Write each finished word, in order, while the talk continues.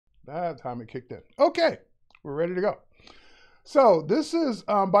That time it kicked in. Okay, we're ready to go. So this is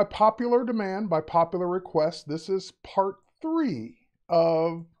by popular demand, by popular request. This is part 3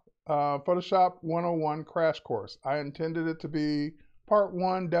 of Photoshop 101 crash course. I intended it to be part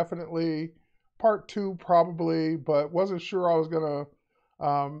 1, definitely, part 2 probably, but wasn't sure I was gonna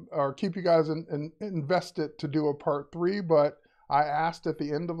or keep you guys invested to do a part 3. But I asked at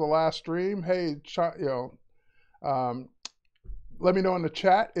the end of the last stream, hey, let me know in the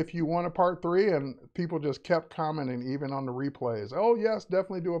chat if you want a part 3, and people just kept commenting even on the replays. Oh yes,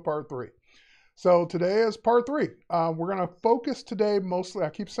 definitely do a part 3. So today is part 3. We're gonna focus today mostly,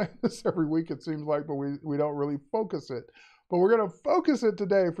 I keep saying this every week it seems like, but we don't really focus it. But we're gonna focus it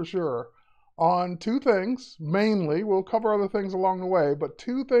today for sure on 2 things, mainly. We'll cover other things along the way, but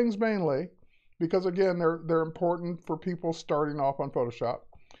 2 things mainly, because again, they're important for people starting off on Photoshop.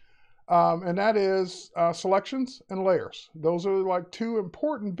 And that is selections and layers. Those are like 2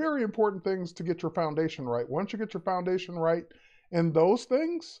 important, very important things to get your foundation right. Once you get your foundation right in those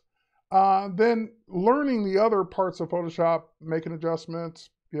things, then learning the other parts of Photoshop, making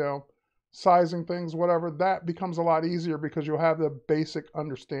adjustments, sizing things, whatever, that becomes a lot easier because you'll have the basic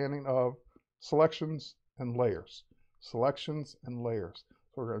understanding of selections and layers. Selections and layers.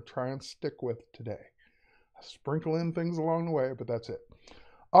 So we're going to try and stick with today. Sprinkle in things along the way, but that's it.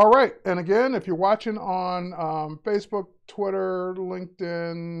 All right, and again, if you're watching on Facebook, Twitter,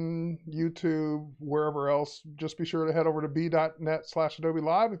 LinkedIn, YouTube, wherever else, just be sure to head over to b.net/Adobe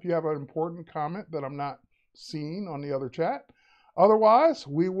Live if you have an important comment that I'm not seeing on the other chat. Otherwise,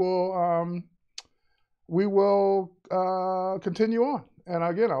 we will continue on. And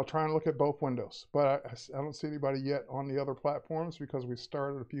again, I'll try and look at both windows, but I don't see anybody yet on the other platforms because we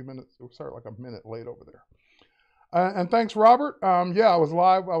started like a minute late over there. And thanks, Robert. Yeah, I was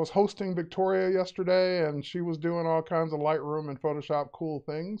live. I was hosting Victoria yesterday, and she was doing all kinds of Lightroom and Photoshop cool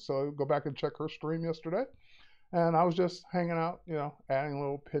things. So go back and check her stream yesterday. And I was just hanging out, adding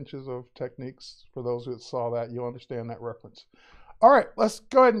little pinches of techniques. For those who saw that, you'll understand that reference. All right, let's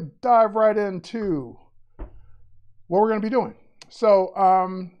go ahead and dive right into what we're going to be doing. So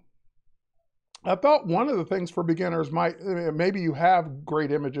I thought one of the things for beginners maybe you have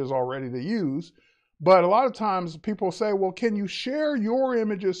great images already to use. But a lot of times people say, well, can you share your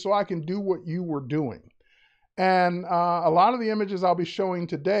images so I can do what you were doing? And a lot of the images I'll be showing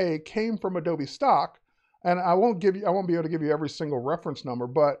today came from Adobe stock. And I won't be able to give you every single reference number,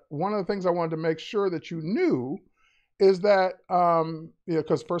 but one of the things I wanted to make sure that you knew is that,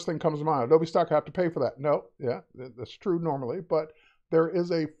 because first thing comes to mind, Adobe stock, I have to pay for that. No, yeah, that's true normally, but there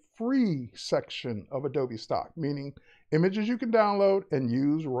is a free section of Adobe stock, meaning images you can download and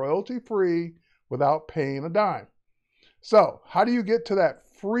use royalty-free without paying a dime. So how do you get to that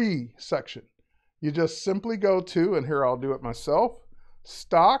free section? You just simply go to, and here I'll do it myself,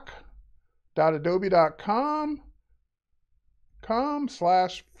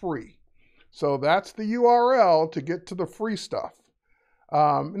 stock.adobe.com/free. So that's the URL to get to the free stuff.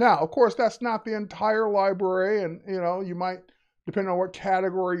 Now, of course, that's not the entire library, and you might, depending on what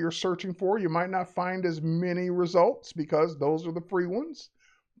category you're searching for, you might not find as many results because those are the free ones,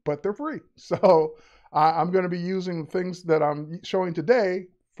 but they're free. So I'm going to be using things that I'm showing today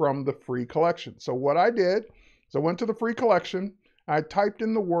from the free collection. So what I did is I went to the free collection, I typed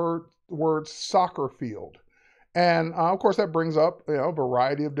in the word soccer field. And of course that brings up a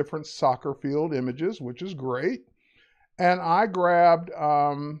variety of different soccer field images, which is great. And I grabbed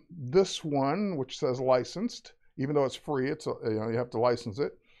this one, which says licensed, even though it's free, it's you have to license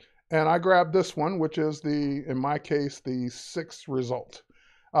it. And I grabbed this one, which is in my case, the 6th result.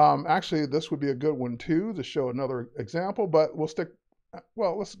 Actually, this would be a good one too to show another example, but let's go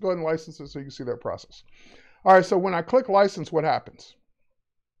ahead and license it so you can see that process. All right, so when I click license, what happens?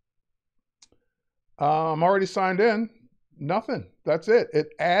 I'm already signed in. Nothing. That's it.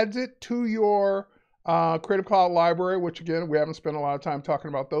 It adds it to your Creative Cloud library, which again, we haven't spent a lot of time talking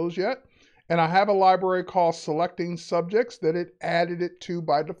about those yet. And I have a library called Selecting Subjects that it added it to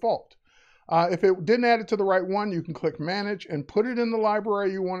by default. If it didn't add it to the right one, you can click Manage and put it in the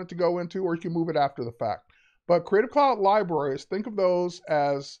library you want it to go into, or you can move it after the fact. But Creative Cloud libraries, think of those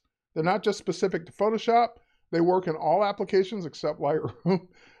as, they're not just specific to Photoshop. They work in all applications except Lightroom.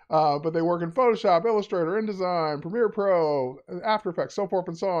 But they work in Photoshop, Illustrator, InDesign, Premiere Pro, After Effects, so forth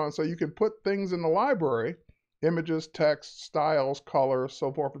and so on. So you can put things in the library, images, text, styles, colors,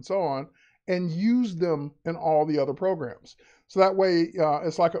 so forth and so on, and use them in all the other programs. So that way,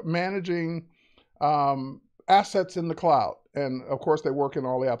 it's like managing assets in the cloud. And of course, they work in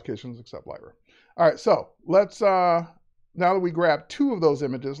all the applications except Lightroom. All right, so let's, now that we grab 2 of those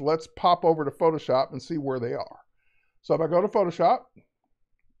images, let's pop over to Photoshop and see where they are. So if I go to Photoshop,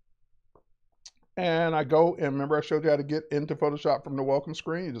 and I go, and remember I showed you how to get into Photoshop from the welcome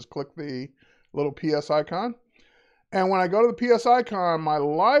screen. You just click the little PS icon. And when I go to the PS icon, my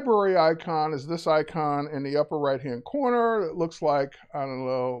library icon is this icon in the upper right-hand corner. It looks like, I don't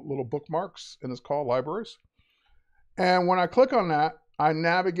know, little bookmarks, and it's called libraries. And when I click on that, I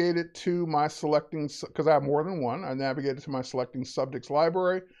navigate it to my selecting, because I have more than one, I navigate it to my selecting subjects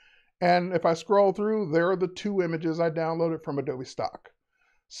library. And if I scroll through, there are the 2 images I downloaded from Adobe Stock.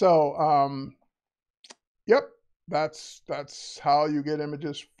 So, yep, that's how you get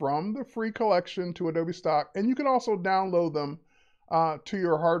images from the free collection to Adobe Stock. And you can also download them to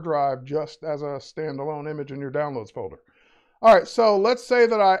your hard drive just as a standalone image in your downloads folder. All right, so let's say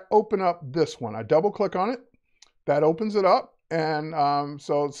that I open up this one. I double click on it. That opens it up. And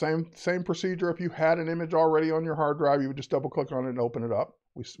so same procedure. If you had an image already on your hard drive, you would just double click on it and open it up.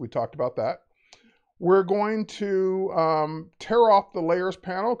 We talked about that. We're going to tear off the layers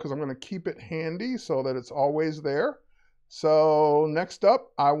panel because I'm going to keep it handy so that it's always there. So next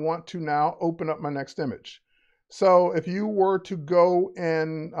up, I want to now open up my next image. So if you were to go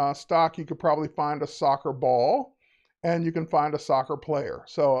in stock, you could probably find a soccer ball and you can find a soccer player.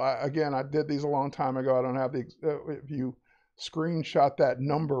 So again, I did these a long time ago. I don't have the, if you screenshot that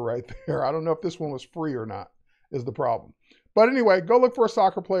number right there, I don't know if this one was free or not is the problem. But anyway, go look for a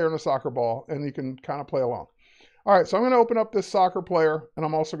soccer player and a soccer ball, and you can kind of play along. All right, so I'm going to open up this soccer player, and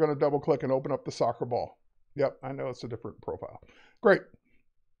I'm also going to double click and open up the soccer ball. Yep, I know it's a different profile. Great.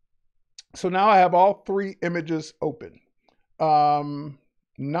 So now I have all 3 images open.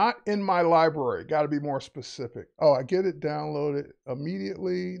 Not in my library. Got to be more specific. Oh, I get it downloaded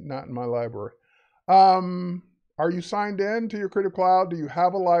immediately. Not in my library. Are you signed in to your Creative Cloud? Do you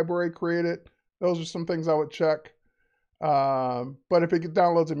have a library created? Those are some things I would check. But if it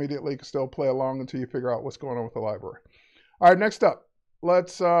downloads immediately, you can still play along until you figure out what's going on with the library. All right, next up,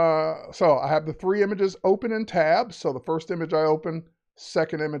 let's, so I have the 3 images open in tabs. So the first image I open,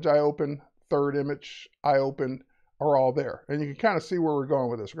 second image I open, third image I open are all there. And you can kind of see where we're going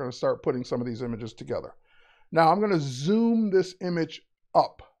with this. We're going to start putting some of these images together. Now I'm going to zoom this image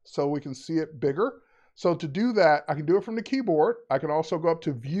up so we can see it bigger. So to do that, I can do it from the keyboard. I can also go up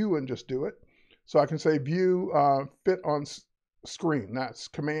to view and just do it. So I can say view fit on screen. That's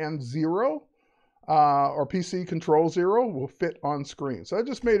Command 0 or PC Control 0 will fit on screen. So I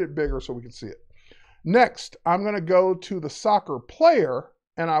just made it bigger so we can see it. Next, I'm going to go to the soccer player,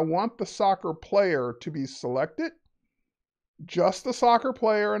 and I want the soccer player to be selected. Just the soccer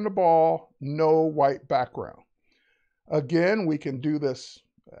player and the ball, no white background. Again, we can do this,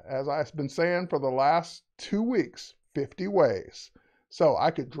 as I've been saying for the last 2 weeks, 50 ways. So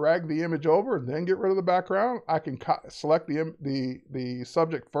I could drag the image over and then get rid of the background. I can select the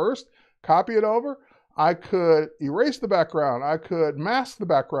subject first, copy it over. I could erase the background. I could mask the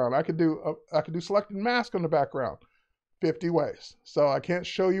background. I could do select and mask on the background. 50 ways. So I can't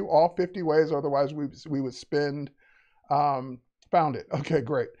show you all 50 ways, otherwise we would spend, found it. Okay,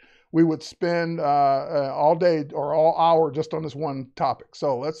 great. We would spend all day or all hour just on this one topic.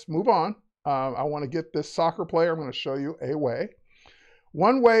 So let's move on. I want to get this soccer player. I'm going to show you a way.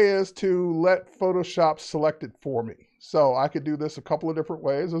 One way is to let Photoshop select it for me. So I could do this a couple of different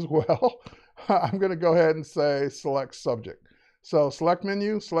ways as well. I'm going to go ahead and say select subject. So select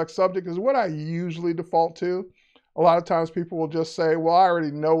menu, select subject is what I usually default to. A lot of times people will just say, well, I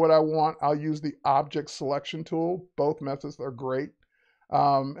already know what I want. I'll use the object selection tool. Both methods are great.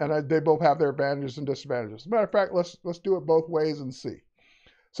 They both have their advantages and disadvantages. As a matter of fact, let's do it both ways and see.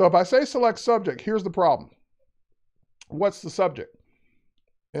 So if I say select subject, here's the problem. What's the subject?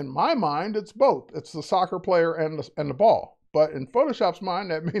 In my mind, it's both. It's the soccer player and the ball. But in Photoshop's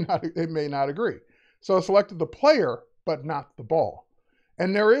mind, it may not agree. So I selected the player, but not the ball.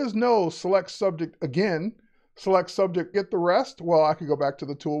 And there is no select subject again. Select subject, get the rest. Well, I could go back to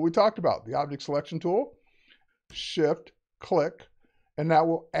the tool we talked about, the object selection tool. Shift, click, and that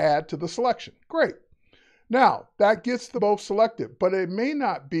will add to the selection. Great. Now, that gets them both selected, but it may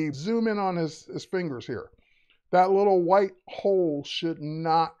not be. Zoom in on his fingers here. That little white hole should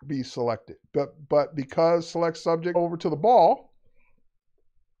not be selected. But because select subject over to the ball,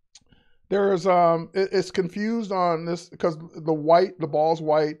 there's it's confused on this because the ball's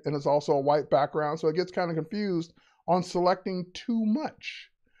white and it's also a white background, so it gets kind of confused on selecting too much.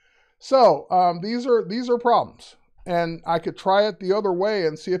 So these are problems. And I could try it the other way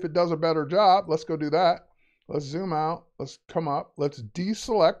and see if it does a better job. Let's go do that. Let's zoom out. Let's come up. Let's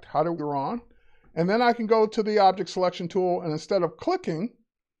deselect. How do we go on? And then I can go to the object selection tool, and instead of clicking,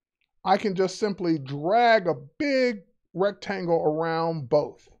 I can just simply drag a big rectangle around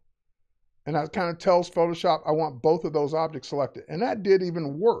both. And that kind of tells Photoshop I want both of those objects selected. And that did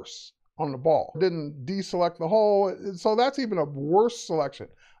even worse. on the ball. Didn't deselect the hole, so that's even a worse selection.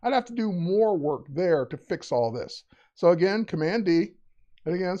 I'd have to do more work there to fix all this. So again, Command D,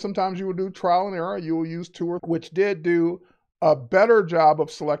 and again, sometimes you will do trial and error. You will use 2 or 3, which did do a better job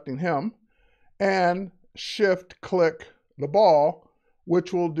of selecting him, and Shift click the ball,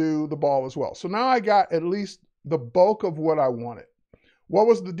 which will do the ball as well. So now I got at least the bulk of what I wanted. What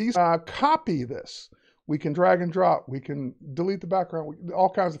was the copy this? We can drag and drop. We can delete the background. All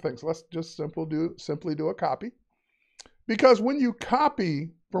kinds of things. Let's just simply do a copy. Because when you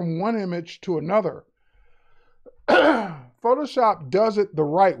copy from one image to another, Photoshop does it the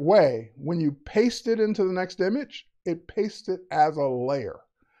right way. When you paste it into the next image, it pastes it as a layer.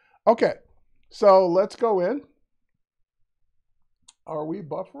 Okay, so let's go in. Are we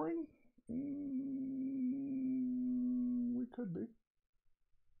buffering? We could be.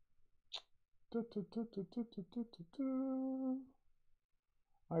 I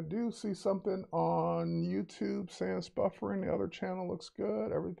do see something on YouTube saying it's buffering. The other channel looks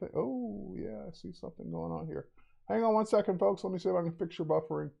good. Everything. Oh, yeah, I see something going on here. Hang on one second, folks. Let me see if I can fix your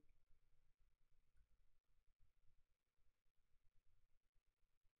buffering.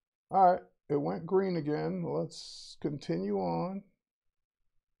 All right, it went green again. Let's continue on.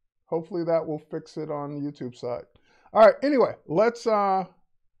 Hopefully that will fix it on the YouTube side. All right, anyway, let's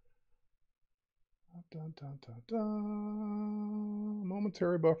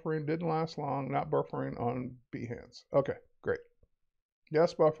momentary buffering, didn't last long, not buffering on Behance. Okay, great.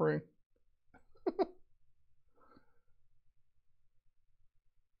 Yes, buffering.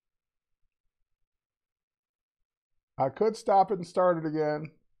 I could stop it and start it again.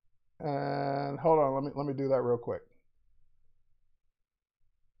 And hold on, let me do that real quick.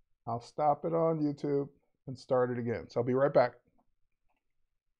 I'll stop it on YouTube and start it again. So I'll be right back.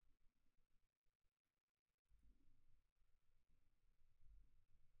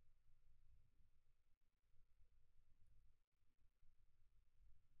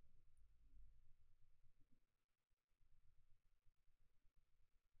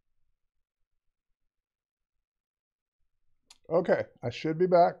 Okay, I should be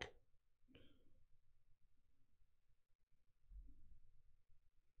back.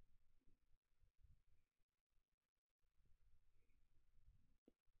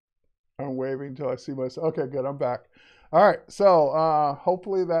 I'm waving until I see myself. Okay, good, I'm back. All right, so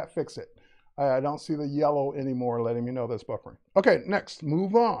hopefully that fixed it. I don't see the yellow anymore letting me know that's buffering. Okay, next,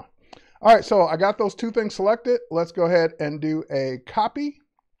 move on. All right, so I got those 2 things selected. Let's go ahead and do a copy.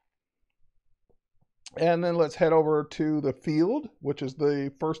 And then let's head over to the field, which is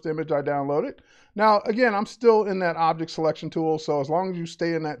the first image I downloaded. Now, again, I'm still in that object selection tool. So as long as you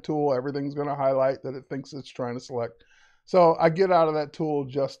stay in that tool, everything's going to highlight that it thinks it's trying to select. So I get out of that tool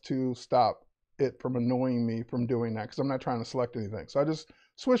just to stop it from annoying me from doing that because I'm not trying to select anything. So I just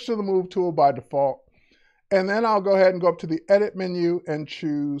switch to the move tool by default. And then I'll go ahead and go up to the edit menu and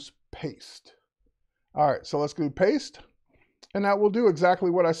choose paste. All right, so let's do paste. And that will do exactly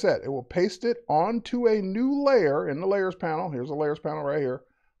what I said. It will paste it onto a new layer in the layers panel. Here's a layers panel right here.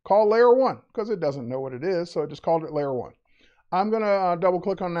 Call layer 1 because it doesn't know what it is. So I just called it layer 1. I'm going to double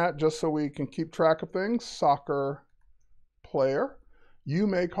click on that just so we can keep track of things. Soccer player. You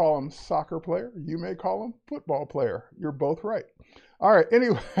may call him soccer player. You may call him football player. You're both right. All right.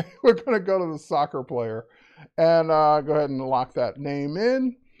 Anyway, we're going to go to the soccer player and go ahead and lock that name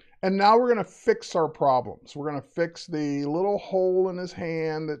in. And now we're going to fix our problems. We're going to fix the little hole in his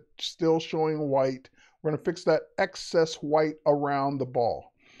hand that's still showing white. We're going to fix that excess white around the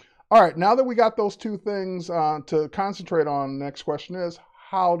ball. All right, now that we got those 2 things to concentrate on, the next question is,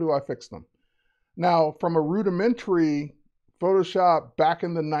 how do I fix them? Now, from a rudimentary Photoshop back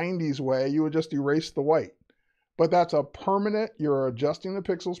in the 90s way, you would just erase the white. But that's a permanent, you're adjusting the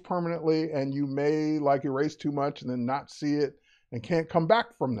pixels permanently, and you may like erase too much and then not see it and can't come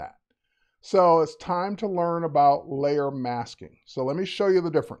back from that. So it's time to learn about layer masking. So let me show you the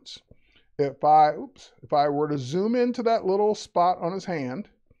difference. If I were to zoom into that little spot on his hand,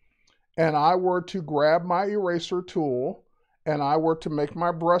 and I were to grab my eraser tool, and I were to make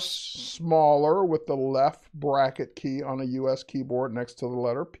my brush smaller with the left bracket key on a US keyboard next to the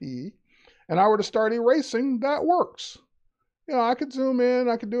letter P, and I were to start erasing, that works. You know, I could zoom in,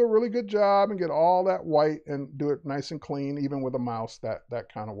 I could do a really good job and get all that white and do it nice and clean, even with a mouse,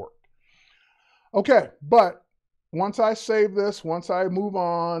 that kind of worked. Okay, but once I save this, once I move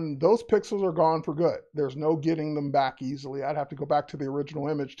on, those pixels are gone for good. There's no getting them back easily. I'd have to go back to the original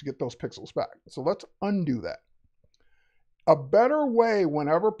image to get those pixels back. So let's undo that. A better way,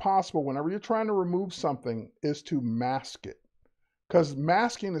 whenever possible, whenever you're trying to remove something, is to mask it. Because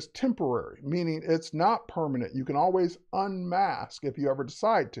masking is temporary, meaning it's not permanent. You can always unmask if you ever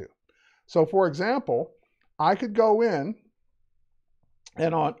decide to. So for example, I could go in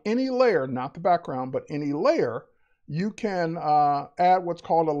and on any layer, not the background, but any layer, you can add what's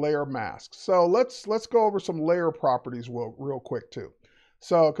called a layer mask. So let's go over some layer properties real quick too.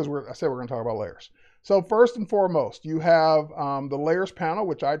 So, because I said we're going to talk about layers. So first and foremost, you have the layers panel,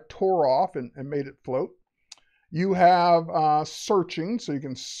 which I tore off and made it float. You have searching, so you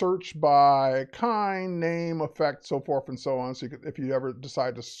can search by kind, name, effect, so forth and so on. So if you ever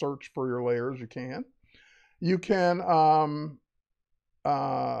decide to search for your layers, you can. You can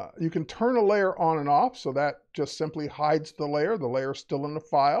turn a layer on and off, so that just simply hides the layer. The layer is still in the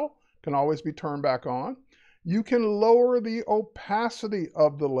file, can always be turned back on. You can lower the opacity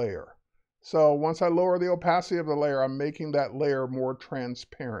of the layer. So once I lower the opacity of the layer, I'm making that layer more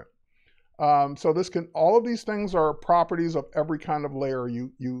transparent. So all of these things are properties of every kind of layer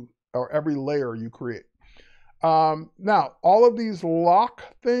or every layer you create. Now, all of these lock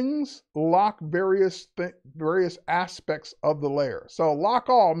things lock various aspects of the layer. So lock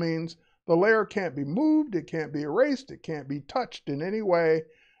all means the layer can't be moved, it can't be erased, it can't be touched in any way.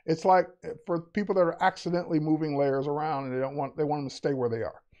 It's like for people that are accidentally moving layers around and they want them to stay where they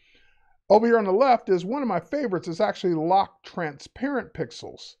are. Over here on the left is one of my favorites. It's actually lock transparent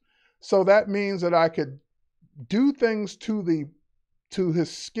pixels. So that means that I could do things to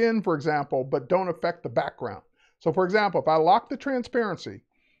his skin, for example, but don't affect the background. So for example, if I lock the transparency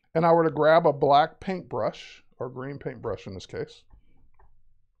and I were to grab a black paintbrush, or green paintbrush in this case,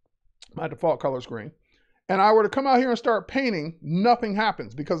 my default color is green, and I were to come out here and start painting, nothing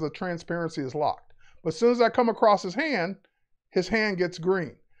happens because the transparency is locked. But as soon as I come across his hand gets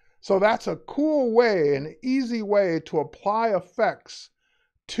green. So that's a cool way, an easy way to apply effects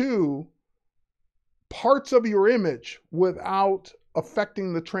to parts of your image without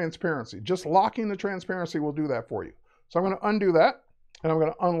affecting the transparency. Just locking the transparency will do that for you. So I'm going to undo that, and I'm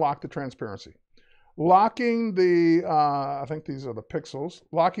going to unlock the transparency. Locking the, I think these are the pixels.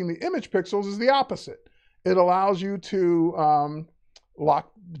 Locking the image pixels is the opposite. It allows you to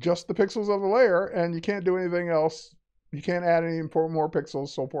lock just the pixels of the layer, and you can't do anything else. You can't add any more pixels,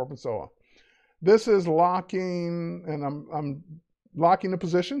 so forth and so on. This is locking, and I'm locking the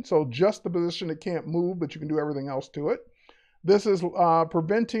position, so just the position, it can't move, but you can do everything else to it. This is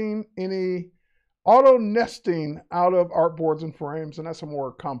preventing any auto nesting out of artboards and frames, and that's a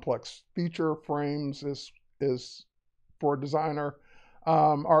more complex feature. Frames is for a designer.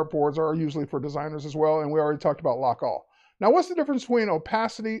 Artboards are usually for designers as well, and we already talked about lock all. Now, what's the difference between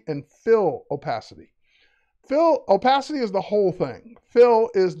opacity and fill opacity? Fill opacity is the whole thing. Fill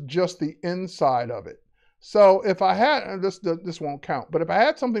is just the inside of it. So if I had, and this won't count, but if I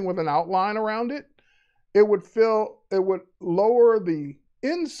had something with an outline around it, it would lower the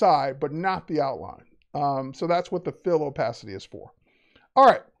inside, but not the outline. So that's what the fill opacity is for. All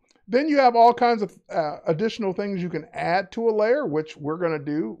right, then you have all kinds of additional things you can add to a layer, which we're going to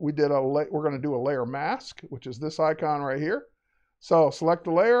do. We're going to do a layer mask, which is this icon right here. So select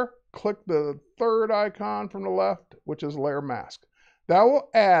the layer, click the third icon from the left, which is layer mask. That will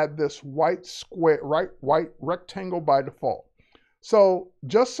add this white rectangle by default. So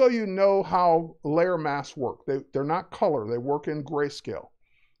just so you know how layer masks work, they're not color, they work in grayscale.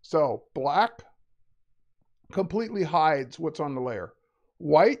 So black completely hides what's on the layer.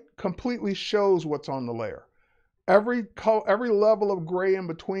 White completely shows what's on the layer. Every level of gray in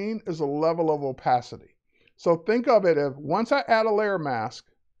between is a level of opacity. So think of it as once I add a layer mask,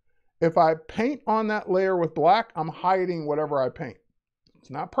 if I paint on that layer with black, I'm hiding whatever I paint. It's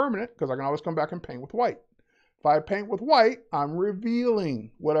not permanent because I can always come back and paint with white. If I paint with white, I'm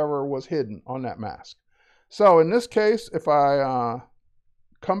revealing whatever was hidden on that mask. So in this case, if I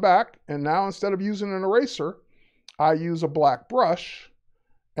come back and now instead of using an eraser, I use a black brush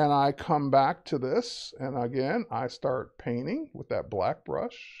and I come back to this. And again, I start painting with that black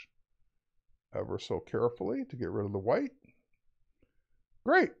brush ever so carefully to get rid of the white.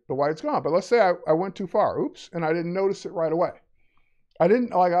 Great, the white's gone. But let's say I went too far. Oops, and I didn't notice it right away. I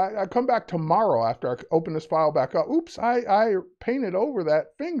come back tomorrow after I open this file back up. Oops, I painted over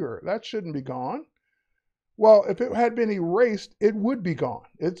that finger. That shouldn't be gone. Well, if it had been erased, it would be gone.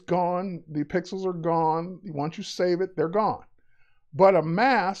 It's gone. The pixels are gone. Once you save it, they're gone. But a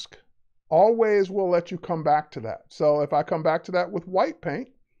mask always will let you come back to that. So if I come back to that with white paint,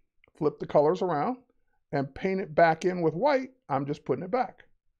 flip the colors around, and paint it back in with white, I'm just putting it back.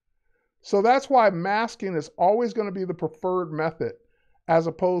 So that's why masking is always going to be the preferred method as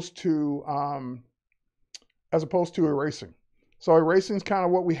opposed to erasing. So erasing is kind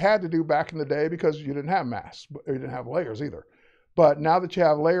of what we had to do back in the day because you didn't have masks, but you didn't have layers either. But now that you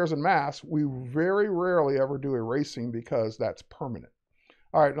have layers and masks, we very rarely ever do erasing because that's permanent.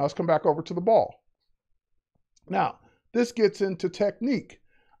 All right, now let's come back over to the ball. Now, this gets into technique.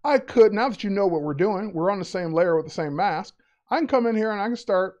 I could, now that you know what we're doing, we're on the same layer with the same mask, I can come in here and I can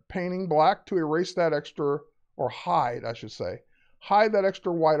start painting black to erase that extra, or hide, I should say, hide that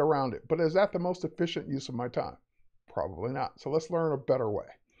extra white around it. But is that the most efficient use of my time? Probably not. So let's learn a better way.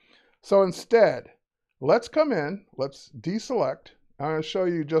 So instead, let's come in, let's deselect. I'm going to show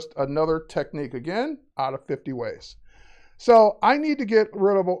you just another technique again out of 50 ways. So I need to get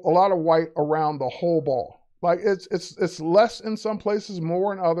rid of a lot of white around the whole ball. Like it's less in some places,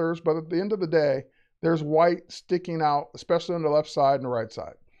 more in others, but at the end of the day, there's white sticking out, especially on the left side and the right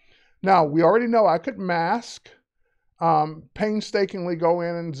side. Now, we already know I could mask, painstakingly go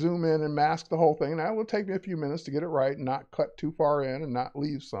in and zoom in and mask the whole thing. Now, it will take me a few minutes to get it right and not cut too far in and not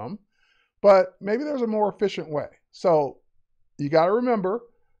leave some. But maybe there's a more efficient way. So you got to remember,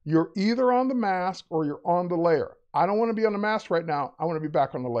 you're either on the mask or you're on the layer. I don't want to be on the mask right now. I want to be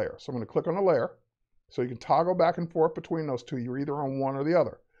back on the layer. So I'm going to click on the layer. So you can toggle back and forth between those two. You're either on one or the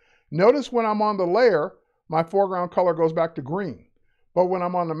other. Notice when I'm on the layer, my foreground color goes back to green. But when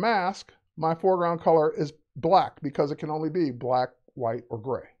I'm on the mask, my foreground color is black because it can only be black, white, or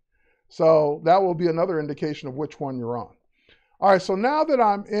gray. So that will be another indication of which one you're on. All right, so now that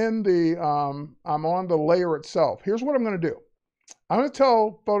I'm in the, I'm on the layer itself, here's what I'm going to do. I'm going to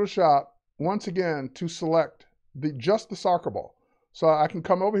tell Photoshop once again to select just the soccer ball. So I can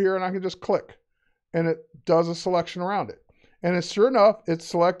come over here and I can just click and it does a selection around it. And sure enough, it's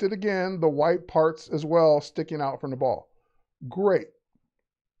selected again, the white parts as well sticking out from the ball. Great.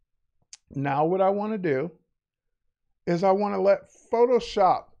 Now what I want to do is I want to let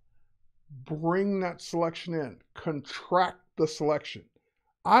Photoshop bring that selection in, contract the selection.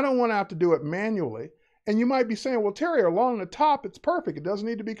 I don't want to have to do it manually. And you might be saying, well, Terry, along the top, it's perfect. It doesn't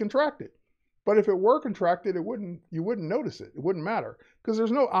need to be contracted. But if it were contracted, you wouldn't notice it. It wouldn't matter because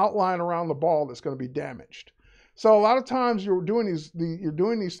there's no outline around the ball that's going to be damaged. So a lot of times you're doing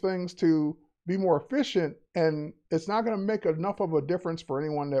these things to be more efficient, and it's not going to make enough of a difference for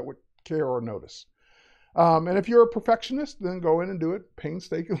anyone that would care or notice. And if you're a perfectionist, then go in and do it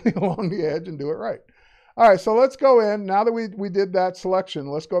painstakingly along the edge and do it right. All right, so let's go in. Now that we did that selection,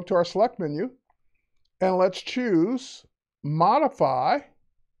 let's go up to our select menu and let's choose Modify,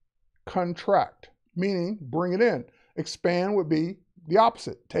 Contract, meaning bring it in. Expand would be the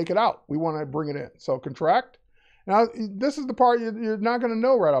opposite. Take it out. We want to bring it in. So contract. Now, this is the part you're not going to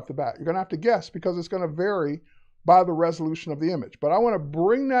know right off the bat. You're going to have to guess because it's going to vary by the resolution of the image. But I want to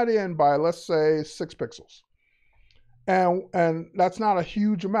bring that in by, let's say, 6 pixels. And that's not a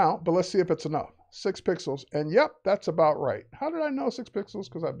huge amount, but let's see if it's enough. 6 pixels. And yep, that's about right. How did I know 6 pixels?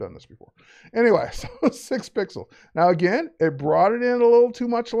 Because I've done this before. Anyway, so 6 pixels. Now again, it brought it in a little too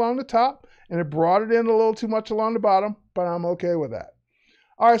much along the top, and it brought it in a little too much along the bottom, but I'm okay with that.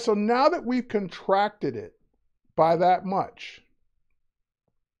 All right, so now that we've contracted it by that much,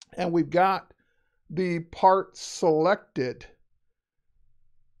 and we've got the part selected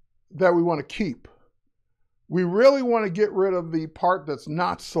that we want to keep, we really want to get rid of the part that's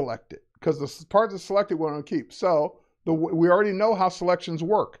not selected, because the part that's selected we want to keep. So we already know how selections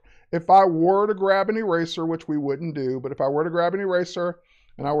work. If I were to grab an eraser, which we wouldn't do, but if I were to grab an eraser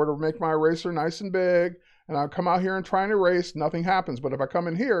and I were to make my eraser nice and big, and I come out here and try and erase, nothing happens. But if I come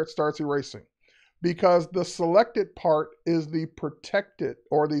in here, it starts erasing, because the selected part is the protected,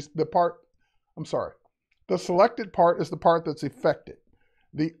 or the selected part is the part that's affected.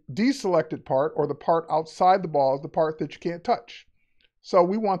 The deselected part, or the part outside the ball, is the part that you can't touch. So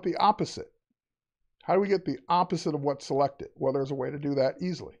we want the opposite. How do we get the opposite of what's selected? Well, there's a way to do that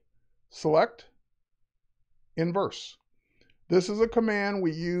easily. Select, inverse. This is a command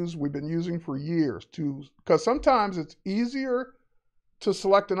we've been using for years, because sometimes it's easier to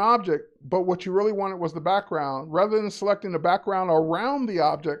select an object, but what you really wanted was the background. Rather than selecting the background around the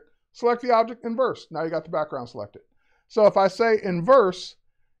object, select the object inverse. Now you got the background selected. So if I say inverse,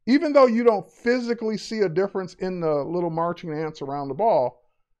 even though you don't physically see a difference in the little marching ants around the ball,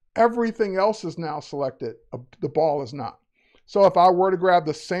 everything else is now selected. The ball is not. So if I were to grab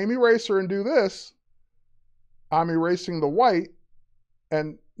the same eraser and do this, I'm erasing the white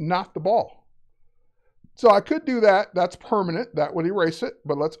and not the ball. So I could do that. That's permanent. That would erase it.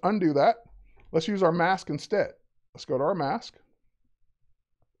 But let's undo that. Let's use our mask instead. Let's go to our mask.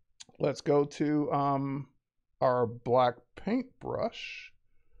 Let's go to our black paintbrush.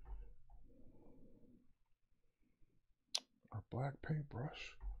 Our black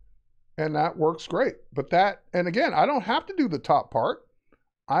paintbrush. And that works great. But and again, I don't have to do the top part.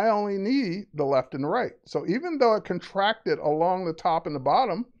 I only need the left and the right. So even though it contracted along the top and the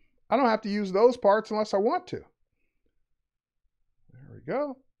bottom, I don't have to use those parts unless I want to. There we we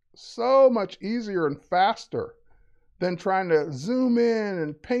go. So much easier and faster than trying to zoom in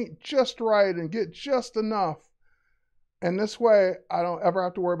and paint just right and get just enough. And this way, I don't ever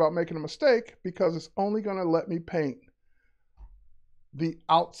have to worry about making a mistake because it's only going to let me paint the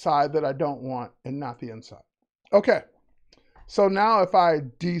outside that I don't want and not the inside. Okay, so now if I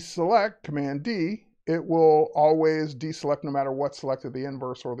deselect, Command D, it will always deselect no matter what selected, the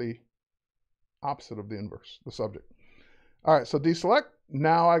inverse or the opposite of the inverse, the subject. All right, so deselect.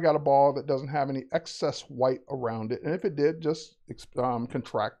 Now I got a ball that doesn't have any excess white around it. And if it did, just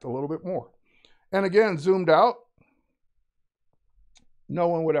contract a little bit more. And again, zoomed out, no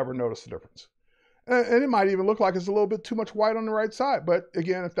one would ever notice the difference. And it might even look like it's a little bit too much white on the right side. But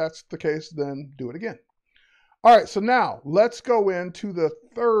again, if that's the case, then do it again. All right, so now let's go into the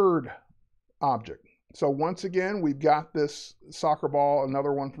third object. So once again, we've got this soccer ball,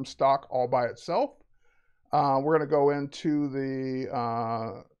 another one from stock all by itself. We're going to go into the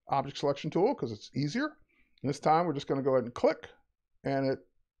object selection tool because it's easier. And this time we're just going to go ahead and click and it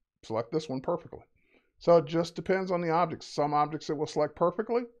select this one perfectly. So it just depends on the objects. Some objects it will select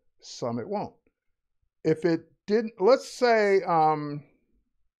perfectly, some it won't. If it didn't, let's say, I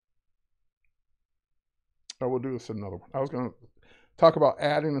will do this in another one. I was going to talk about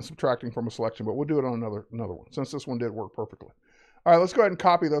adding and subtracting from a selection, but we'll do it on another one since this one did work perfectly. All right, let's go ahead and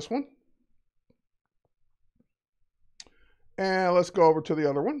copy this one. And let's go over to the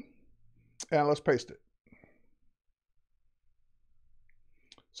other one and let's paste it.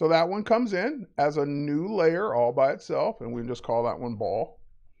 So that one comes in as a new layer all by itself, and we can just call that one ball.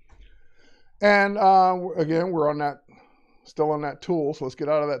 And again, we're on that, still on that tool. So let's get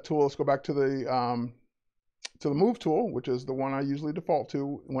out of that tool. Let's go back to the move tool, which is the one I usually default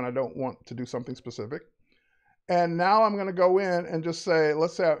to when I don't want to do something specific. And now I'm going to go in and just say,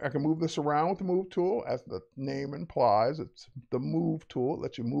 let's say I can move this around with the move tool. As the name implies, it's the move tool. It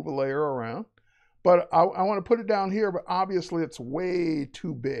lets you move a layer around. But I want to put it down here, but obviously it's way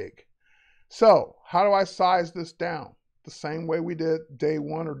too big. So how do I size this down? The same way we did day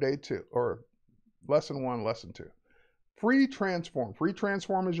 1 or day 2, or lesson 1, lesson 2. Free transform. Free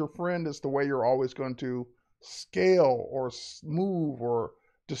transform is your friend. It's the way you're always going to scale or move or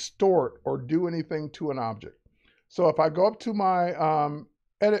distort or do anything to an object. So if I go up to my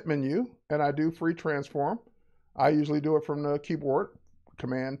edit menu and I do free transform, I usually do it from the keyboard,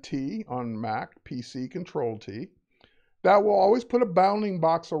 Command T on Mac, PC, Control T. That will always put a bounding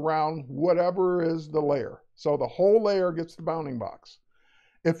box around whatever is the layer. So the whole layer gets the bounding box.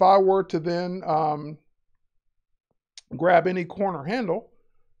 If I were to then grab any corner handle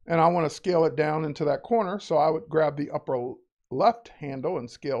and I want to scale it down into that corner, so I would grab the upper left handle and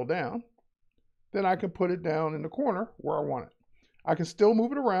scale down. Then I can put it down in the corner where I want it. I can still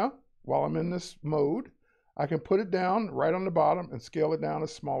move it around while I'm in this mode. I can put it down right on the bottom and scale it down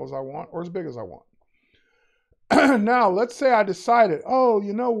as small as I want or as big as I want. Now, let's say I decided, oh,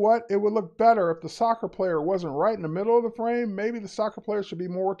 you know what? It would look better if the soccer player wasn't right in the middle of the frame. Maybe the soccer player should be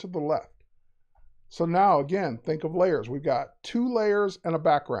more to the left. So now, again, think of layers. We've got 2 layers and a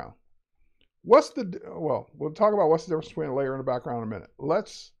background. We'll talk about what's the difference between a layer and a background in a minute.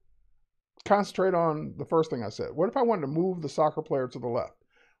 Let's concentrate on the first thing I said. What if I wanted to move the soccer player to the left?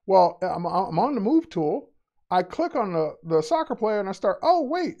 Well, I'm on the move tool. I click on the soccer player and I start, oh,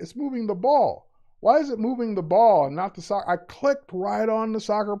 wait, it's moving the ball. Why is it moving the ball and not the soccer? I clicked right on the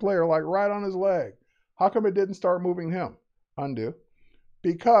soccer player, like right on his leg. How come it didn't start moving him? Undo.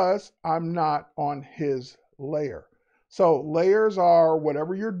 Because I'm not on his layer. So layers are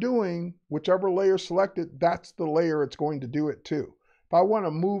whatever you're doing, whichever layer selected, that's the layer it's going to do it to. If I want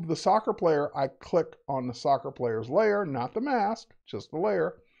to move the soccer player, I click on the soccer player's layer, not the mask, just the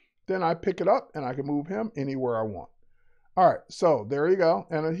layer. Then I pick it up and I can move him anywhere I want. All right, so there you go.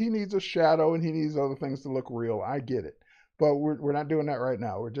 And he needs a shadow and he needs other things to look real. I get it. But we're not doing that right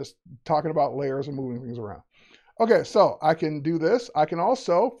now. We're just talking about layers and moving things around. Okay, so I can do this. I can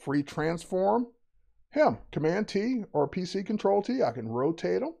also free transform him. Command T or PC Control T. I can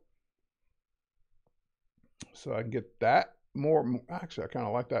rotate him. So I can get that more. Actually, I kind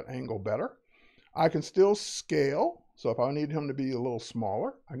of like that angle better. I can still scale. So if I need him to be a little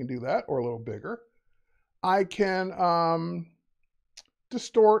smaller, I can do that, or a little bigger. I can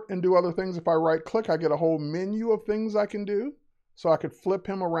distort and do other things. If I right click, I get a whole menu of things I can do. So I could flip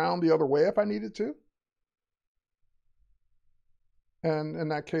him around the other way if I needed to. And in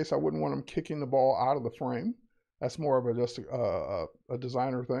that case, I wouldn't want him kicking the ball out of the frame. That's more of just a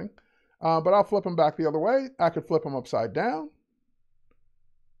designer thing. But I'll flip him back the other way. I could flip him upside down,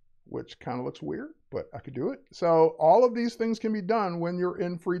 which kind of looks weird, but I could do it. So all of these things can be done when you're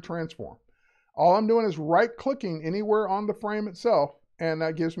in free transform. All I'm doing is right-clicking anywhere on the frame itself, and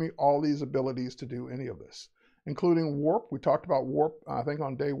that gives me all these abilities to do any of this, including warp. We talked about warp, I think,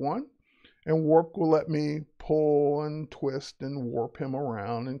 on day 1. And warp will let me pull and twist and warp him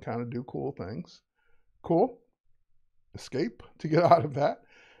around and kind of do cool things. Cool. Escape to get out of that.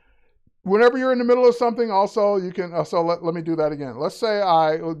 Whenever you're in the middle of something, also, you can, let me do that again. Let's say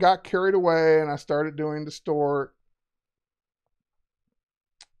I got carried away and I started doing distort.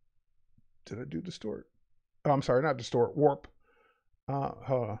 Did I do distort? Oh, I'm sorry, not distort, warp.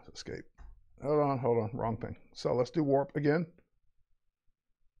 Hold on, escape. Hold on, wrong thing. So let's do warp again.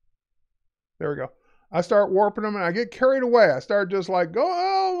 There we go. I start warping them and I get carried away. I start just like,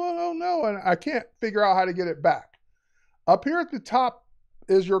 oh no, and I can't figure out how to get it back. Up here at the top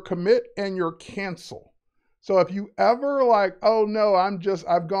is your commit and your cancel. So if you ever like, oh no,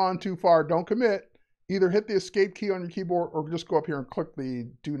 I've gone too far, don't commit. Either hit the escape key on your keyboard or just go up here and click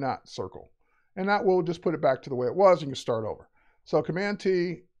the do not circle. And that will just put it back to the way it was and you can start over. So Command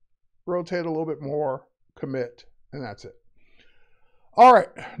T, rotate a little bit more, commit, and that's it. All right,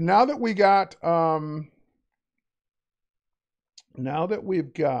 now that we've got,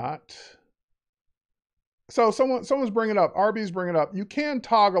 so someone's bringing up, RB's bringing up, you can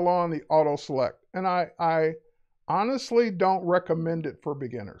toggle on the auto select, and I honestly don't recommend it for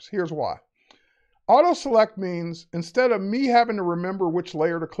beginners. Here's why. Auto select means instead of me having to remember which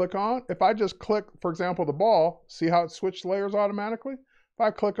layer to click on, if I just click, for example, the ball, see how it switched layers automatically? If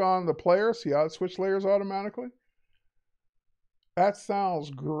I click on the player, see how it switched layers automatically? That sounds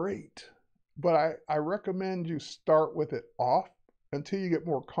great, but I recommend you start with it off until you get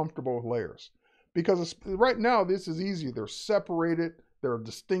more comfortable with layers. Because right now, this is easy. They're separated. They're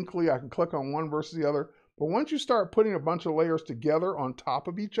distinctly, I can click on one versus the other. But once you start putting a bunch of layers together on top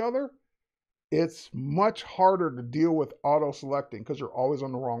of each other, it's much harder to deal with auto-selecting because you're always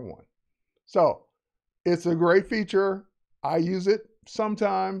on the wrong one. So it's a great feature. I use it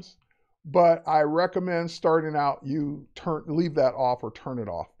sometimes, but I recommend starting out, you leave that off or turn it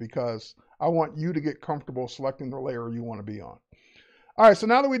off because I want you to get comfortable selecting the layer you want to be on. All right, so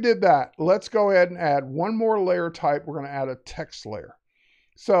now that we did that, let's go ahead and add one more layer type. We're going to add a text layer.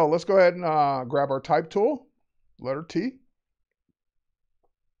 So let's go ahead and grab our type tool, letter T.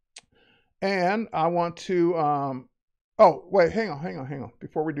 And I want to, oh, wait, hang on.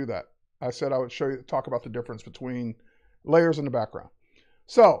 Before we do that, I said I would talk about the difference between layers in the background.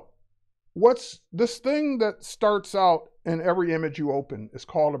 So what's this thing that starts out in every image you open is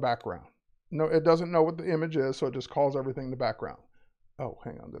called a background. No, it doesn't know what the image is, so it just calls everything the background. Oh,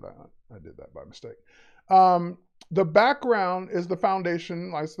 hang on, I did that by mistake. The background is the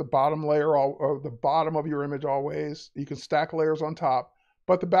foundation, like it's the bottom layer, or the bottom of your image always. You can stack layers on top,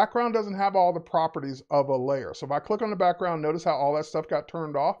 but the background doesn't have all the properties of a layer. So if I click on the background, notice how all that stuff got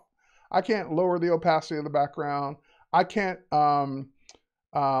turned off. I can't lower the opacity of the background. I can't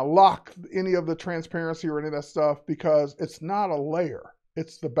lock any of the transparency or any of that stuff because it's not a layer,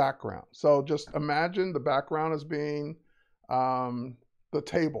 it's the background. So just imagine the background as being the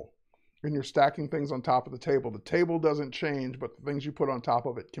table, and you're stacking things on top of the table. The table doesn't change, but the things you put on top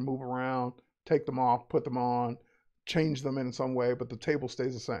of it can move around, take them off, put them on, change them in some way, but the table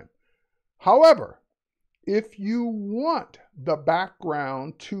stays the same. However, if you want the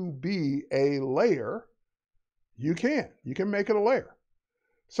background to be a layer, you can make it a layer.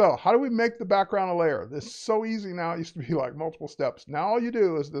 So how do we make the background a layer? This is so easy now. It used to be like multiple steps. Now all you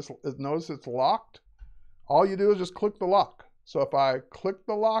do is notice it's locked. All you do is just click the lock. So if I click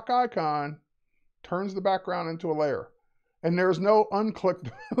the lock icon, turns the background into a layer. And there's no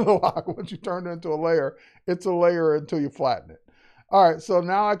unclick the lock once you turn it into a layer. It's a layer until you flatten it. All right, so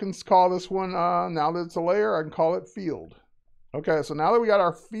now I can call this one, now that it's a layer, I can call it field. Okay, so now that we got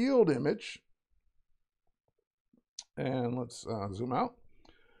our field image, and let's zoom out.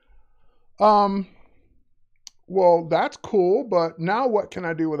 Well, that's cool, but now what can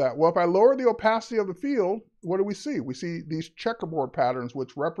I do with that? Well, if I lower the opacity of the field, what do we see? We see these checkerboard patterns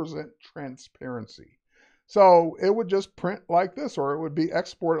which represent transparency. So it would just print like this, or it would be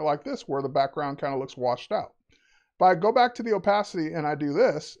exported like this, where the background kind of looks washed out. If I go back to the opacity and I do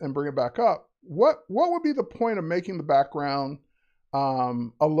this and bring it back up, what would be the point of making the background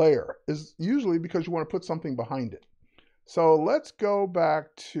a layer? Is usually because you want to put something behind it. So let's go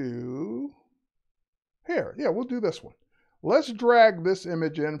back to here. Yeah, we'll do this one. Let's drag this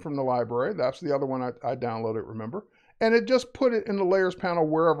image in from the library. That's the other one I downloaded, remember? And it just put it in the layers panel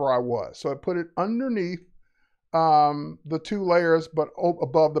wherever I was. So it put it underneath the two layers, but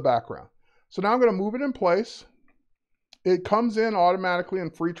above the background. So now I'm going to move it in place. It comes in automatically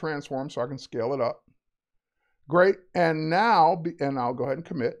in free transform, so I can scale it up. Great. And now, and I'll go ahead and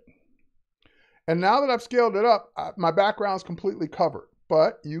commit. And now that I've scaled it up, my background is completely covered.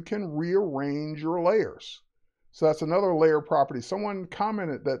 but you can rearrange your layers. So that's another layer property. Someone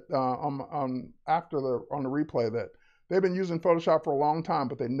commented that on the replay that they've been using Photoshop for a long time,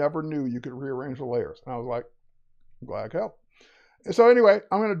 but they never knew you could rearrange the layers. And I was like, I'm glad I could help. So anyway,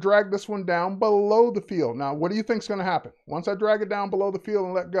 I'm going to drag this one down below the field. Now, what do you think is going to happen? Once I drag it down below the field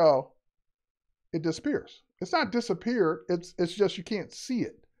and let go, it disappears. It's not disappeared. It's just you can't see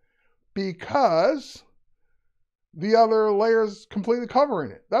it because the other layer is completely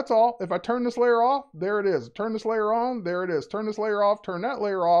covering it. That's all. If I turn this layer off, there it is. Turn this layer on, there it is. Turn this layer off, turn that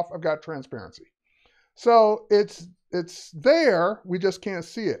layer off, I've got transparency. So it's there, we just can't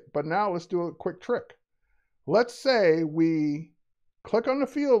see it. But now let's do a quick trick. Let's say we click on the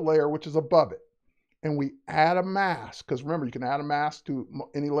field layer, which is above it, and we add a mask, because remember, you can add a mask to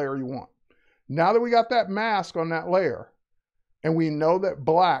any layer you want. Now that we got that mask on that layer, and we know that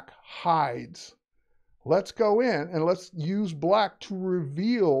black hides, let's go in and let's use black to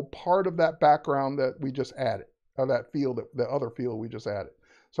reveal part of that background that we just added, or that field, the other field we just added.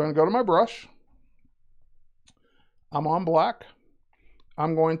 So I'm going to go to my brush. I'm on black.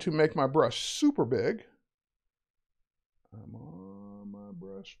 I'm going to make my brush super big. I'm on my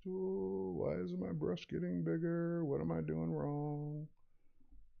brush tool. Why is my brush getting bigger? What am I doing wrong?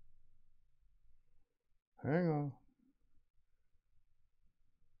 Hang on.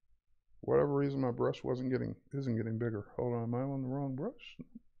 Whatever reason my brush isn't getting bigger. Hold on, am I on the wrong brush?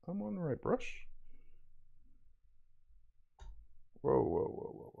 I'm on the right brush. Whoa, whoa,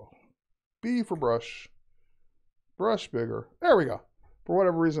 whoa, whoa, whoa. B for brush. Brush bigger. There we go. For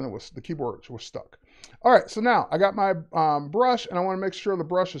whatever reason, the keyboard was stuck. All right, so now I got my brush, and I want to make sure the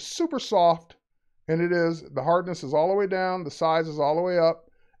brush is super soft, and it is. The hardness is all the way down. The size is all the way up.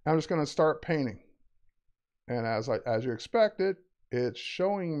 I'm just going to start painting. And as you expected, it's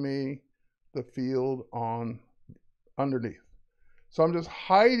showing me the field on underneath. So I'm just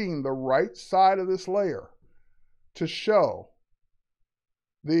hiding the right side of this layer to show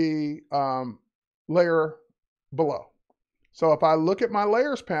the layer below. So if I look at my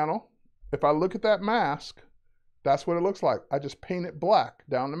layers panel, if I look at that mask, that's what it looks like. I just paint it black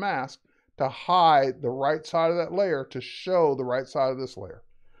down the mask to hide the right side of that layer to show the right side of this layer.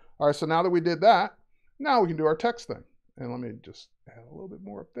 All right, so now that we did that, now we can do our text thing. And let me just add a little bit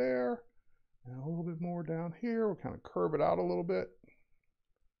more up there and a little bit more down here. We'll kind of curve it out a little bit.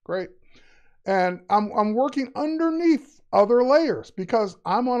 Great. And I'm working underneath other layers because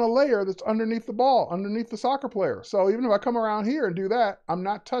I'm on a layer that's underneath the ball, underneath the soccer player. So even if I come around here and do that, I'm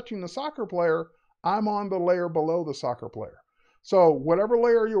not touching the soccer player. I'm on the layer below the soccer player. So whatever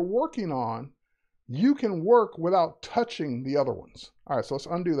layer you're working on, you can work without touching the other ones. All right, so let's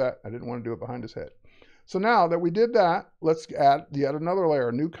undo that. I didn't want to do it behind his head. So now that we did that, let's add yet another layer,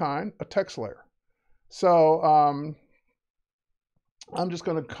 a new kind, a text layer. So I'm just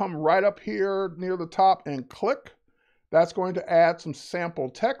going to come right up here near the top and click. That's going to add some sample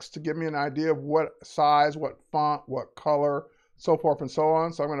text to give me an idea of what size, what font, what color, so forth and so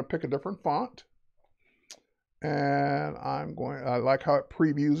on. So I'm going to pick a different font. And I like how it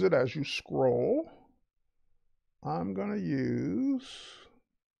previews it as you scroll. I'm going to use,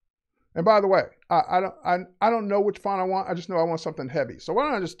 and by the way, I don't know which font I want. I just know I want something heavy. So why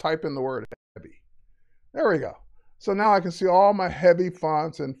don't I just type in the word heavy? There we go. So now I can see all my heavy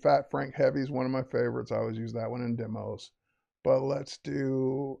fonts, and Fat Frank Heavy is one of my favorites. I always use that one in demos. But let's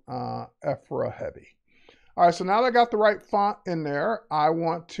do Ephra Heavy. All right, so now that I got the right font in there, I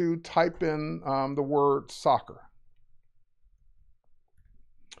want to type in the word soccer.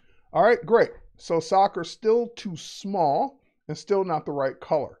 All right, great. So soccer still too small and still not the right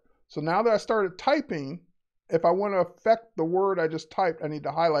color. So now that I started typing, if I want to affect the word I just typed, I need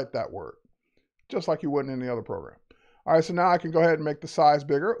to highlight that word, just like you would in any other program. All right, so now I can go ahead and make the size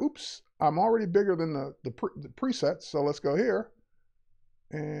bigger. Oops, I'm already bigger than the presets, so let's go here.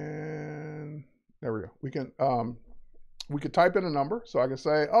 And there we go. We can type in a number, so I can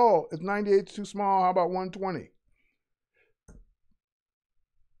say, oh, it's 98 too small, how about 120?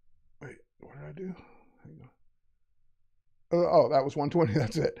 Wait, what did I do? Hang on. Oh, that was 120,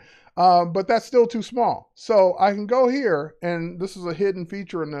 that's it. But that's still too small. So I can go here, and this is a hidden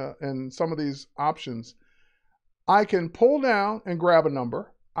feature in some of these options. I can pull down and grab a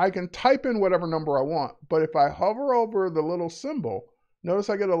number. I can type in whatever number I want, but if I hover over the little symbol, notice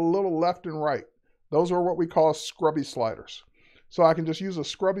I get a little left and right. Those are what we call scrubby sliders. So I can just use a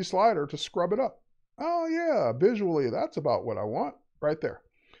scrubby slider to scrub it up. Oh yeah, visually, that's about what I want right there.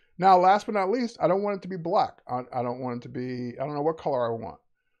 Now, last but not least, I don't want it to be black. I don't want it to be, I don't know what color I want.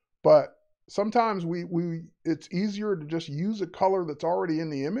 But sometimes it's easier to just use a color that's already in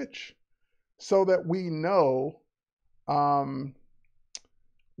the image so that we know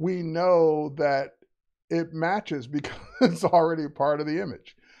we know that it matches because it's already part of the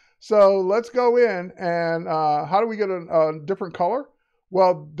image. So let's go in and how do we get a different color?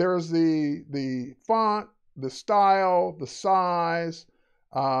 Well, there's the font, the style, the size,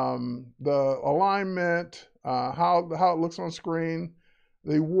 the alignment, how it looks on screen,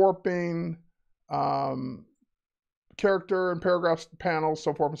 the warping, character and paragraphs panels,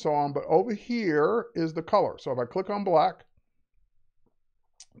 so forth and so on. But over here is the color. So if I click on black,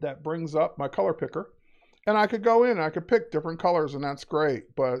 that brings up my color picker. And I could go in and I could pick different colors, and that's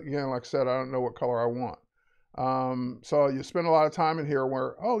great. But again, like I said, I don't know what color I want. So you spend a lot of time in here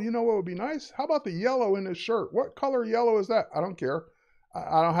where, oh, you know what would be nice? How about the yellow in this shirt? What color yellow is that? I don't care.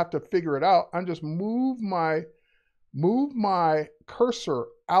 I don't have to figure it out. I just move my cursor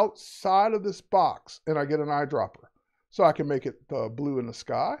outside of this box and I get an eyedropper. So I can make it the blue in the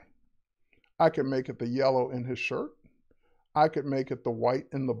sky. I can make it the yellow in his shirt. I could make it the white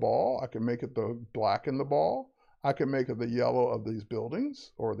in the ball. I could make it the black in the ball. I could make it the yellow of these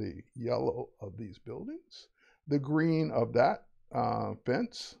buildings, or the yellow of these buildings, the green of that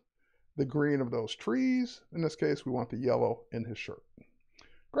fence, the green of those trees. In this case, we want the yellow in his shirt.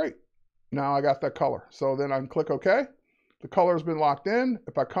 Great. Now I got that color. So then I can click OK. The color has been locked in.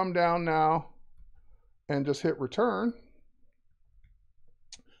 If I come down now and just hit return,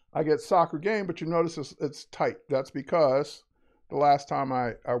 I get soccer game, but you notice it's type. That's because the last time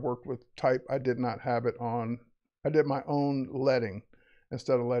I worked with type, I did not have it on. I did my own letting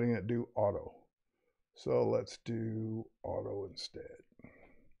instead of letting it do auto. So let's do auto instead.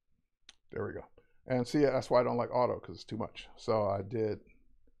 There we go. And see, that's why I don't like auto, because it's too much. So I did.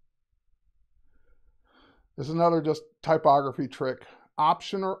 This is another just typography trick.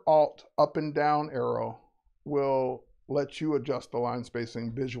 Option or Alt up and down arrow will let you adjust the line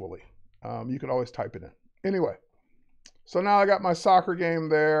spacing visually. You can always type it in. Anyway, so now I got my soccer game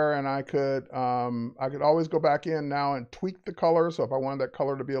there, and I could always go back in now and tweak the color. So if I wanted that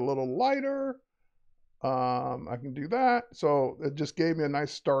color to be a little lighter, I can do that. So it just gave me a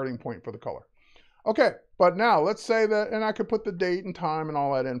nice starting point for the color. Okay, but now let's say that, and I could put the date and time and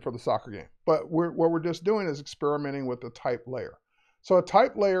all that in for the soccer game. But what we're just doing is experimenting with the type layer. So a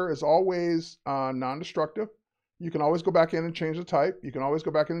type layer is always non-destructive. You can always go back in and change the type. You can always go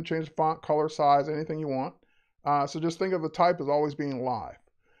back in and change the font, color, size, anything you want. So just think of the type as always being live.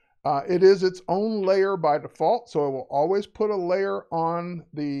 It is its own layer by default, so it will always put a layer on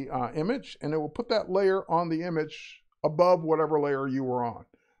the image, and it will put that layer on the image above whatever layer you were on.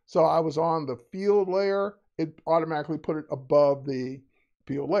 So I was on the field layer, it automatically put it above the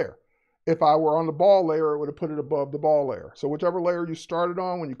field layer. If I were on the ball layer, it would have put it above the ball layer. So whichever layer you started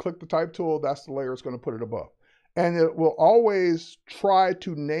on, when you click the type tool, that's the layer it's going to put it above. And it will always try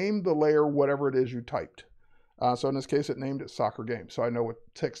to name the layer whatever it is you typed. So in this case, it named it soccer game, so I know what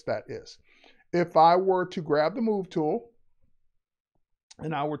text that is. If I were to grab the move tool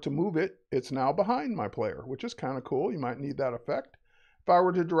and I were to move it, it's now behind my player, which is kind of cool. You might need that effect. If I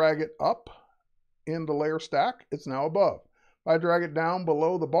were to drag it up in the layer stack, it's now above. If I drag it down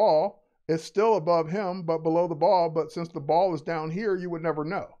below the ball, it's still above him, but below the ball. But since the ball is down here, you would never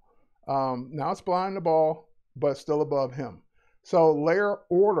know. Now it's behind the ball, but still above him. So layer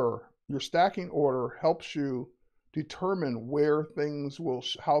order, your stacking order, helps you determine where things will,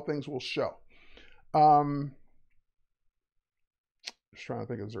 how things will show. Just trying to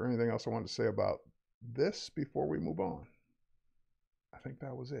think, is there anything else I wanted to say about this before we move on? I think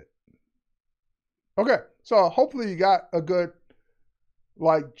that was it. Okay, so hopefully you got a good,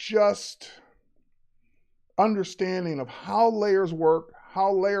 like, just understanding of how layers work,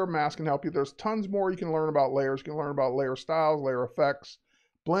 how layer mask can help you. There's tons more you can learn about layers. You can learn about layer styles, layer effects,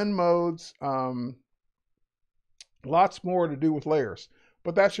 blend modes, lots more to do with layers.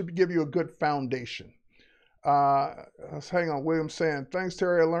 But that should give you a good foundation. Hang on, William's saying, thanks,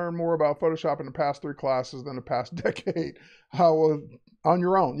 Terry. I learned more about Photoshop in the past 3 classes than the past decade. Well, on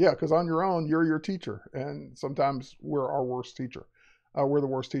your own. Yeah, because on your own, you're your teacher. And sometimes we're our worst teacher. We're the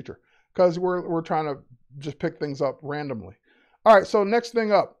worst teacher. Because we're trying to just pick things up randomly. All right, so next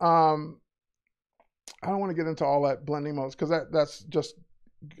thing up. I don't want to get into all that blending modes because that's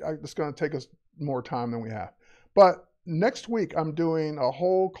going to take us more time than we have. But next week, I'm doing a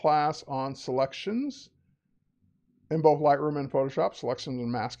whole class on selections in both Lightroom and Photoshop, selections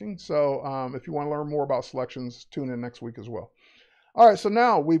and masking. So if you want to learn more about selections, tune in next week as well. All right, so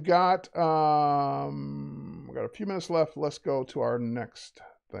now we've got a few minutes left. Let's go to our next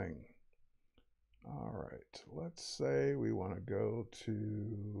thing. All right, let's say we want to go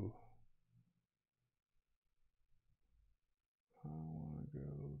to,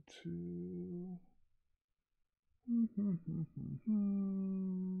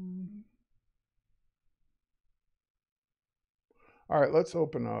 All right, let's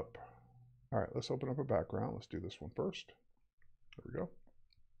open up. All right, let's open up a background. Let's do this one first. There we go.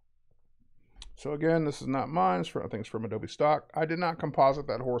 So again, this is not mine. I think it's from Adobe stock. I did not composite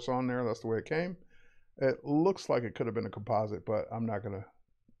that horse on there. That's the way it came. It looks like it could have been a composite, but I'm not going to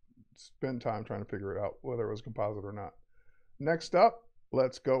spend time trying to figure it out whether it was composite or not. Next up,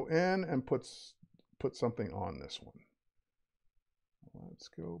 let's go in and put something on this one. Let's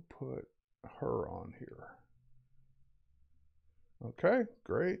go put her on here. Okay,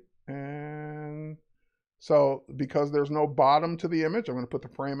 great. And so because there's no bottom to the image, I'm going to put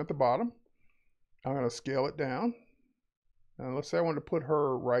the frame at the bottom. I'm going to scale it down. And let's say I want to put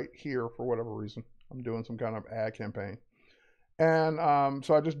her right here for whatever reason. I'm doing some kind of ad campaign. And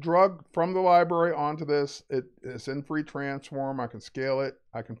so I just drug from the library onto this. It's in free transform. I can scale it.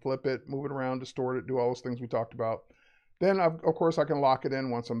 I can flip it, move it around, distort it, do all those things we talked about. Then, of course, I can lock it in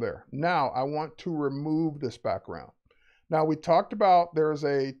once I'm there. Now, I want to remove this background. Now, we talked about there's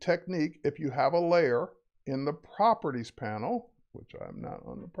a technique if you have a layer in the Properties panel, which I'm not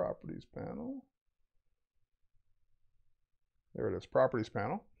on the Properties panel. There it is, Properties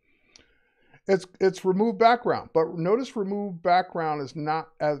panel. It's remove background, but notice remove background is not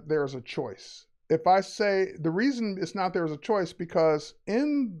as there as a choice. If I say, the reason it's not there as a choice because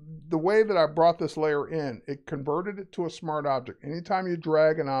in the way that I brought this layer in, it converted it to a smart object. Anytime you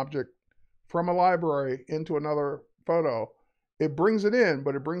drag an object from a library into another photo, it brings it in,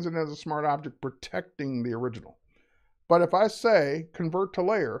 but it brings it as a smart object protecting the original. But if I say convert to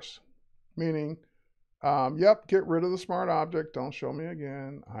layers, meaning, yep, get rid of the smart object, don't show me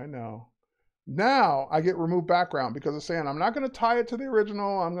again, I know. Now I get remove background because it's saying I'm not going to tie it to the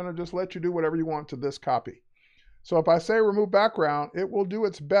original. I'm going to just let you do whatever you want to this copy. So if I say remove background, it will do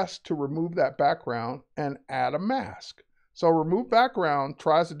its best to remove that background and add a mask. So remove background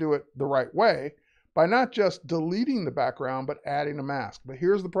tries to do it the right way by not just deleting the background, but adding a mask. But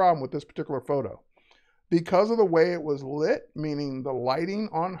here's the problem with this particular photo. Because of the way it was lit, meaning the lighting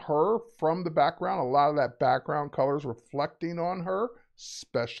on her from the background, a lot of that background color is reflecting on her,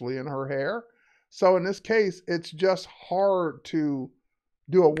 especially in her hair. So in this case, it's just hard to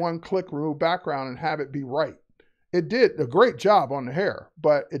do a one-click remove background and have it be right. It did a great job on the hair,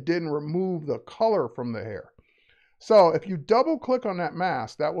 but it didn't remove the color from the hair. So if you double-click on that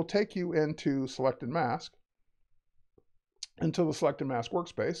mask, that will take you into Selected Mask, into the Selected Mask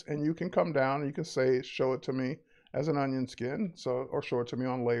workspace, and you can come down and you can say, show it to me as an onion skin, or show it to me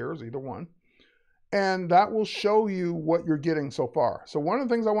on layers, either one. And that will show you what you're getting so far. So one of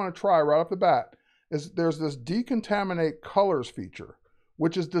the things I want to try right off the bat is there's this decontaminate colors feature,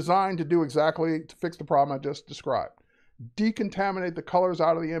 which is designed to do exactly, to fix the problem I just described. Decontaminate the colors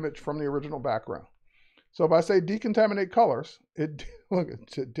out of the image from the original background. So if I say decontaminate colors, look,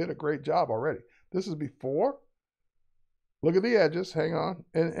 it did a great job already. This is before. Look at the edges, hang on.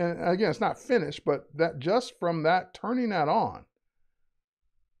 And again, it's not finished, but that just from that, turning that on,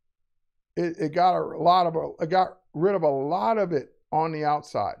 it got rid of a lot of it on the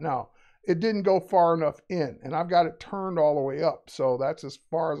outside. Now, it didn't go far enough in, and I've got it turned all the way up, so that's as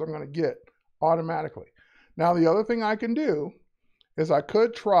far as I'm going to get automatically. Now, the other thing I can do is I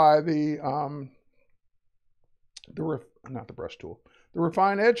could try the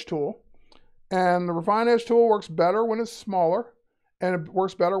Refine Edge tool, and the Refine Edge tool works better when it's smaller, and it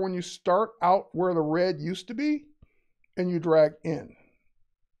works better when you start out where the red used to be, and you drag in.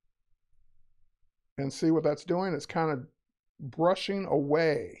 And see what that's doing? It's kind of brushing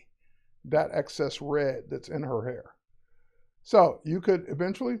away that excess red that's in her hair. So you could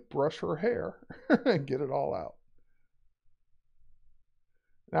eventually brush her hair and get it all out.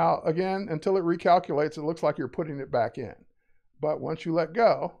 Now, again, until it recalculates, it looks like you're putting it back in. But once you let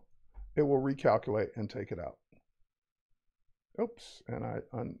go, it will recalculate and take it out. Oops, and I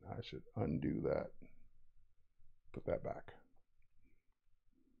should undo that. Put that back.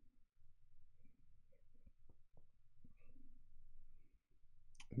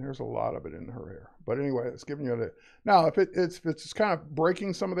 And there's a lot of it in her hair. But anyway, it's giving you the... Now, if it's kind of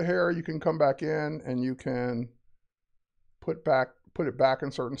breaking some of the hair, you can come back in and you can put it back in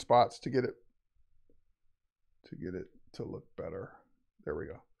certain spots to get it to look better. There we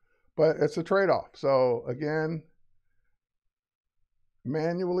go. But it's a trade-off. So again,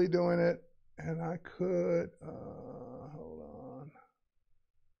 manually doing it, and I could, hold on.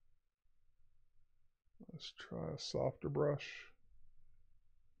 Let's try a softer brush.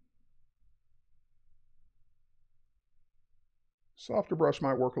 Softer brush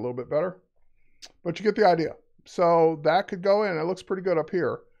might work a little bit better, but you get the idea. So that could go in. It looks pretty good up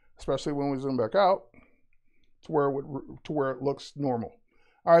here, especially when we zoom back out. to where it looks normal.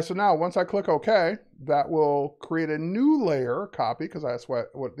 All right, so now once I click OK, that will create a new layer copy, because that's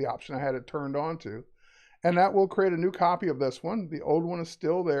what the option I had it turned on to. And that will create a new copy of this one. The old one is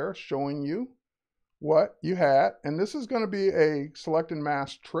still there, showing you what you had. And this is going to be a select and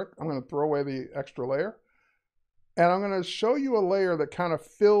mask trick. I'm going to throw away the extra layer. And I'm going to show you a layer that kind of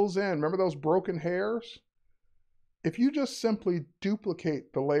fills in. Remember those broken hairs? If you just simply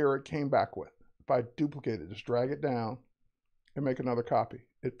duplicate the layer it came back with, if I duplicate it, just drag it down and make another copy,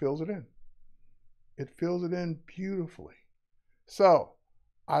 it fills it in. It fills it in beautifully. So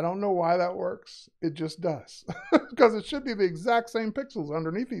I don't know why that works. It just does. Because it should be the exact same pixels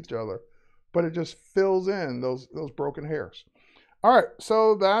underneath each other, but it just fills in those broken hairs. All right,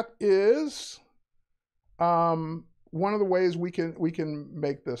 so that is one of the ways we can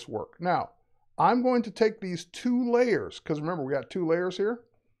make this work. Now, I'm going to take these two layers, because remember, we got two layers here,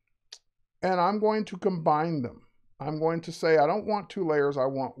 and I'm going to combine them. I'm going to say I don't want two layers, I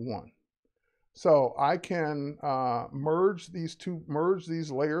want one. So I can merge these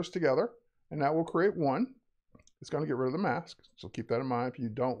layers together, and that will create one. It's going to get rid of the mask, so keep that in mind. If you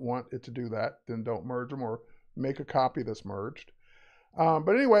don't want it to do that, then don't merge them or make a copy that's merged. But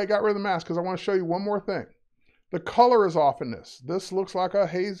anyway, I got rid of the mask because I want to show you one more thing. The color is off in this. This looks like a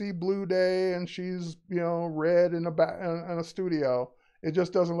hazy blue day, and she's, red in a studio. It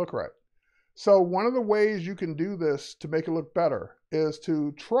just doesn't look right. So one of the ways you can do this to make it look better is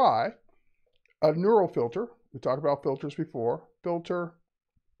to try a neural filter. We talked about filters before. Filter,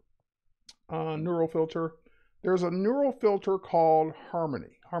 neural filter. There's a neural filter called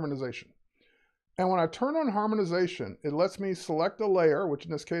harmonization. And when I turn on harmonization, it lets me select a layer, which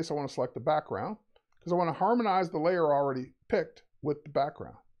in this case I want to select the background, because I want to harmonize the layer already picked with the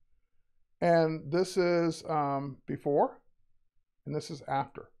background. And this is before, and this is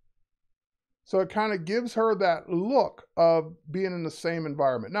after. So it kind of gives her that look of being in the same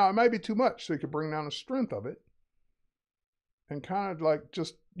environment. Now, it might be too much, so you could bring down the strength of it and kind of like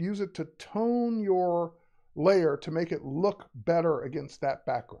just use it to tone your layer to make it look better against that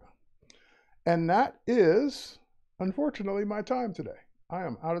background. And that is, unfortunately, my time today. I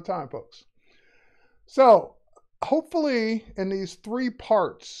am out of time, folks. So hopefully in these three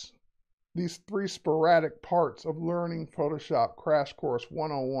parts, these three sporadic parts of learning Photoshop Crash Course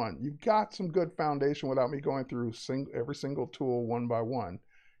 101, you've got some good foundation without me going through every single tool one by one.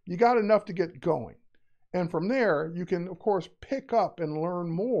 You got enough to get going. And from there, you can, of course, pick up and learn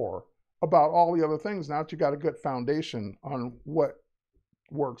more about all the other things now that you got a good foundation on what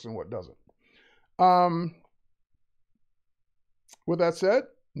works and what doesn't. With that said,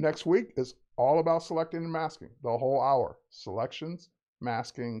 next week is all about selecting and masking, the whole hour. Selections,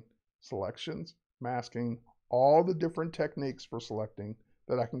 masking, all the different techniques for selecting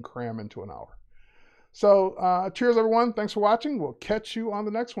that I can cram into an hour. So cheers, everyone. Thanks for watching. We'll catch you on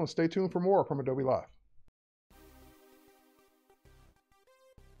the next one. Stay tuned for more from Adobe Live.